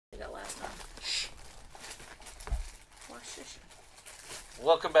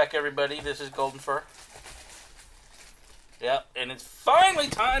Welcome back, everybody. This is Golden Fur. Yep, and it's finally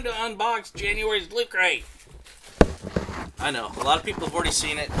time to unbox January's LootCrate. I know, a lot of people have already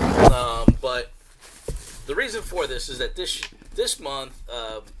seen it, but the reason for this is that this month,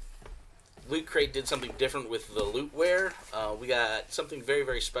 LootCrate did something different with the lootware. We got something very,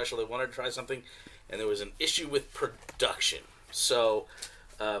 very special. They wanted to try something, and there was an issue with production. So,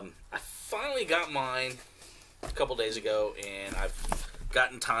 I finally got mine a couple days ago, and I've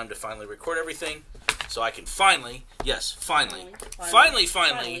gotten time to finally record everything, so I can finally be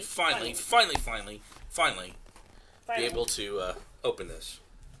able to open this.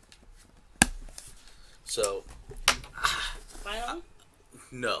 So, Finally?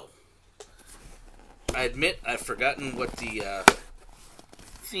 No. I admit I've forgotten what the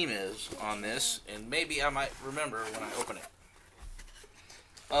theme is on this, and maybe I might remember when I open it.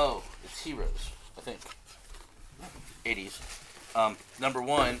 Oh, it's Heroes, I think. 80s. Number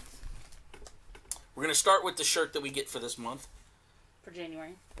one, we're going to start with the shirt that we get for this month. For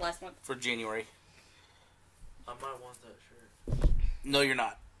January. Last month. For January. I might want that shirt. No, you're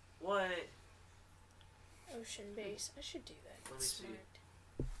not. What? Ocean base. I should do that. Let me see.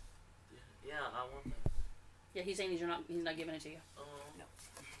 Smart. Yeah, I want that. Yeah, he's saying he's not giving it to you. Oh. No.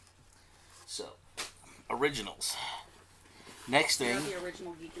 So, originals. Next You're thing, not the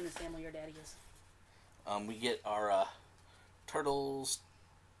original geek in this family, your daddy is. we get our Turtles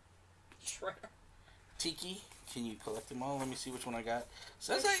Shredder. Tiki. Can you collect them all? Let me see which one I got.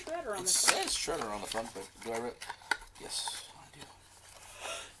 There's Shredder on It the front. says Shredder on the front, but do I read? Yes, I do.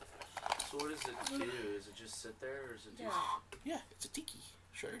 So what does it do? Is it just sit there, or is it do Yeah. something? Yeah, it's a Tiki.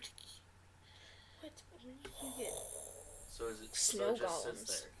 Shredder Tiki. What? What did you get? So is it Snow so it just golems.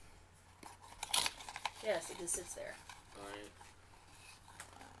 sits there? Yes, it just sits there. Alright.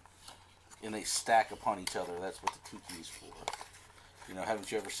 And they stack upon each other. That's what the Tiki is for. You know,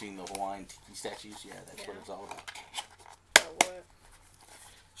 haven't you ever seen the Hawaiian Tiki statues? Yeah, that's what Yeah. it's all about. Oh, what?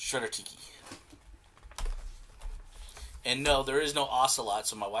 Shredder Tiki. And no, there is no ocelot,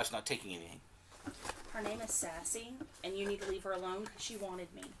 so my wife's not taking anything. Her name is Sassy, and you need to leave her alone because she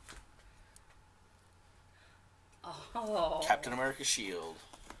wanted me. Oh. Captain America shield.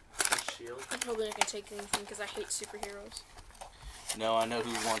 The shield? I'm probably not gonna take anything because I hate superheroes. No, I know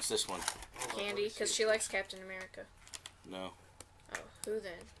who wants this one. Hold on, let Candy, me because see. she likes Captain America. No, Oh, who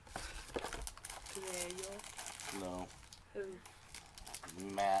then? no. Who?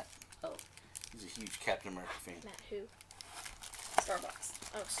 Matt. Oh. He's a huge Captain America fan. Matt who? Starbucks.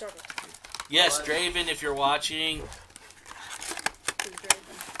 Oh, Starbucks. Yes, What? Draven, if you're watching, Who's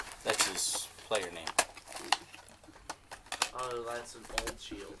Draven? that's his player name. Oh, that's an old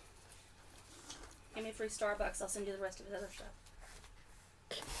shield. Give me a free Starbucks. I'll send you the rest of his other stuff.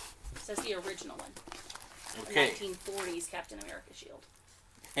 Says the original one. Okay. 1940s Captain America shield.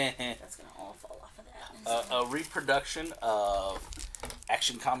 That's gonna all fall off of that. A reproduction of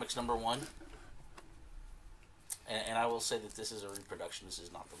Action Comics #1. And I will say that this is a reproduction. This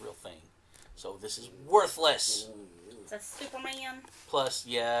is not the real thing. So this is worthless. That's Superman. Plus,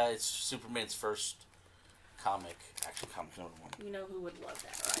 yeah, it's Superman's first comic. Action Comics #1. You know who would love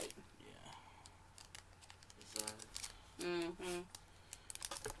that, right? Yeah. Is that... Mm-hmm.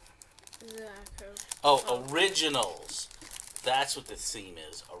 Zacko. Oh, originals. That's what the theme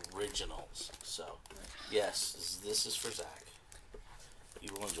is. Originals. So, yes, this is for Zach.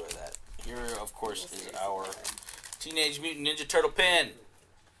 You will enjoy that. Here, of course, is our Teenage Mutant Ninja Turtle pin.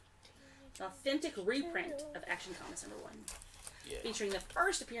 An authentic reprint of Action Comics #1, Yeah. featuring the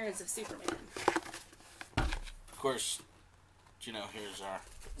first appearance of Superman. Of course, you know, here's our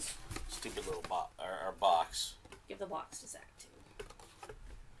stupid little our box. Give the box to Zach too.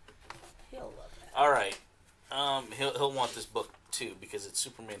 He'll love that. All right. He'll want this book too because it's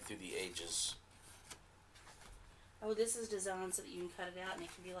Superman Through the Ages. Oh, this is designed so that you can cut it out and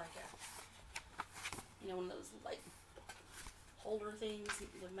it can be like a, one of those like holder things,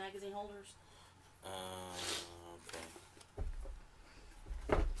 the magazine holders.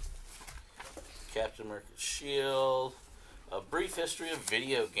 Okay. Captain America's shield. A brief history of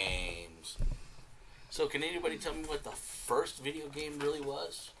video games. So, can anybody tell me what the first video game really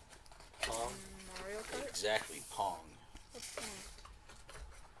was? Pong? Mario Kart? Exactly, Pong. What's that?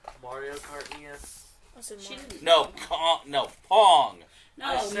 Mario Kart NES? I said She Mario. didn't. No, Pong. No,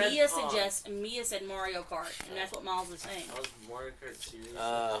 I said Mia said Mario Kart, and that's what Miles was saying. That was Mario Kart series.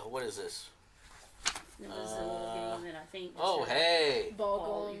 What is this? It was a little game that I think. Oh, just had- hey. Ball Oh,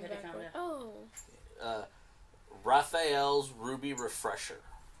 going you had to backward. count Oh. Raphael's Ruby Refresher.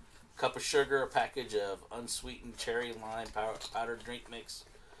 Cup of sugar, a package of unsweetened cherry lime powdered drink mix,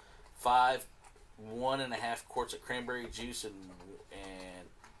 5 1.5 quarts of cranberry juice and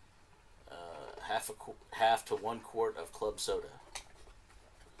half to 1 quart of club soda.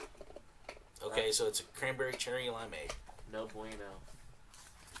 Okay, so it's a cranberry cherry limeade. No bueno.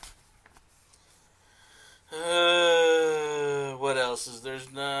 What else is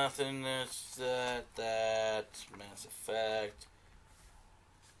there's nothing that's that Mass Effect.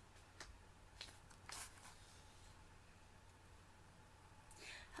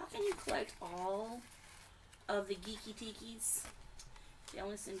 How can you collect all of the geeky tikis? They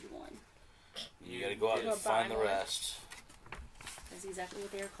only send you one. You gotta go out and Go find buy the one. rest. That's exactly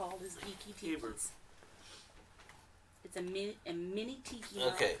what they're called, is geeky Hebrew. tikis. It's a mini tiki.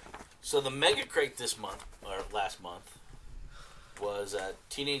 Okay, so the Mega Crate this month, or last month, was a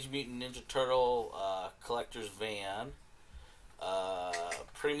Teenage Mutant Ninja Turtle collector's van,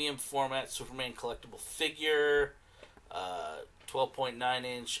 premium format Superman collectible figure,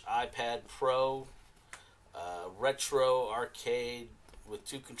 12.9-inch iPad Pro, retro arcade with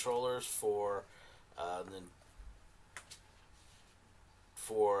 2 controllers for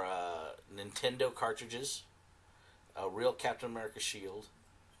Nintendo cartridges, a real Captain America shield,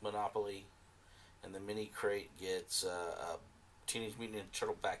 Monopoly, and the mini crate gets a Teenage Mutant Ninja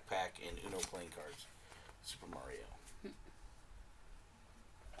Turtle backpack and Uno playing cards, Super Mario.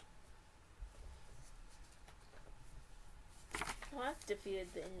 Well, I've defeated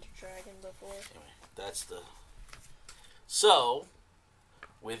the Ender Dragon before. Anyway, that's the... So,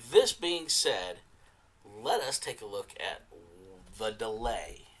 with this being said, let us take a look at the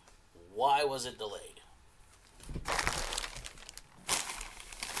delay. Why was it delayed?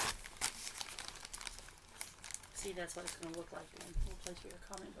 See, that's what it's going to look like then. We'll place for your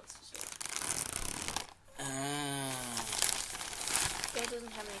comment books to show. Yeah, it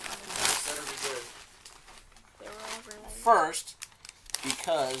doesn't have any comments. That'll be good. They were all really... First,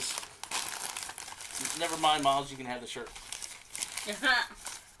 because... Never mind, Miles, you can have the shirt.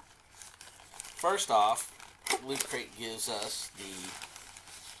 First off, LootCrate gives us the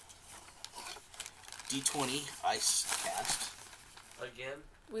D20 Ice Cast. Again?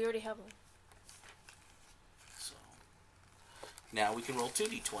 We already have one. So, now we can roll 2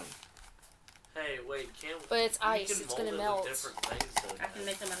 D20. Hey, wait, can't... But it's you ice, can it's mold gonna it melt. with different things, though. I can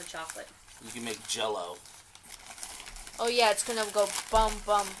make them out of chocolate. You can make Jell-O. Oh yeah, it's gonna go bum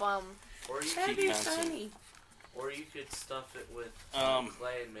bum bum. Or you That'd could, be bouncing. funny. or you could stuff it with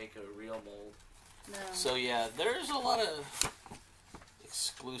clay and make a real mold. No. So yeah, there's a lot of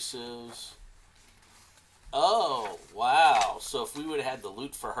exclusives. Oh, wow. So if we would have had the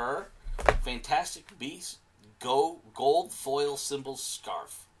loot for her, Fantastic Beasts, gold foil symbol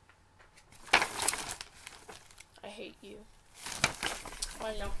scarf. I hate you.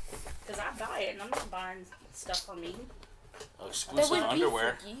 Why don't? Because I buy it and I'm not buying stuff for me. Oh, That exclusive would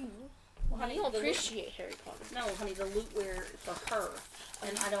underwear. be for you. Well, honey, You don't the loot- appreciate Harry Potter. No, honey, the loot wear for her.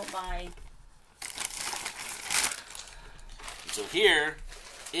 And I don't buy... So here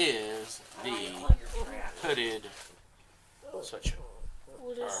is I the don't like your crap. hooded sweatshirt.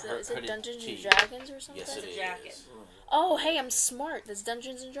 What Or is her that? Is it hooded Dungeons tee. and Dragons or something? Yes, That's it a is. jacket. Oh, hey, I'm smart. That's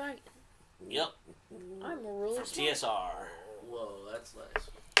Dungeons and Dragons. Yep, I'm really from smart. TSR. Whoa, that's nice.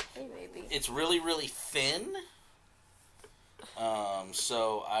 Hey, baby. It's really, really thin.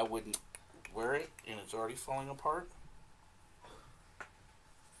 So I wouldn't wear it, and it's already falling apart.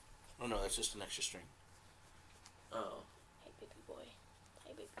 Oh no, that's just an extra string. Oh. Hey, baby boy.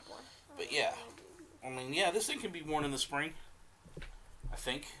 Hey, baby boy. But yeah, I mean, yeah, this thing can be worn in the spring. I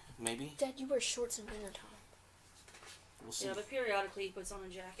think, maybe. Dad, you wear shorts in wintertime. We'll see. Yeah, but periodically he puts on a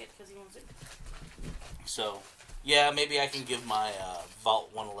jacket because he wants it. So, yeah, maybe I can give my Vault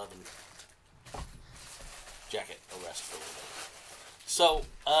 111 jacket a rest for a little bit. So,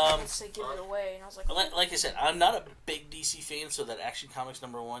 I said give it away, and I was like, like I said, I'm not a big DC fan, so that Action Comics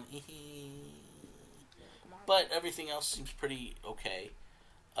 #1, but everything else seems pretty okay.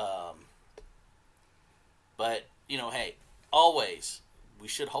 But, you know, hey, always, we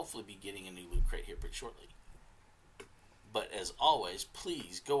should hopefully be getting a new Loot Crate here pretty shortly. But as always,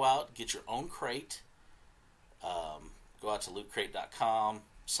 please go out, get your own crate. Go out to lootcrate.com,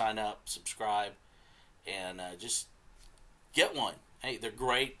 sign up, subscribe, and just get one. Hey, they're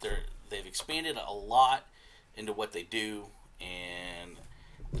great. They've expanded a lot into what they do and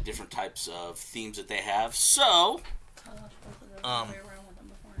the different types of themes that they have. So,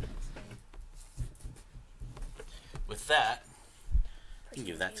 with that, you can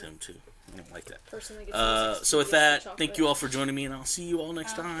give that to him too. I don't like that. person that gets So with that, thank you all for joining me, and I'll see you all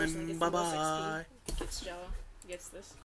next Person that time. gets Bye the most bye. XP gets Java, gets this.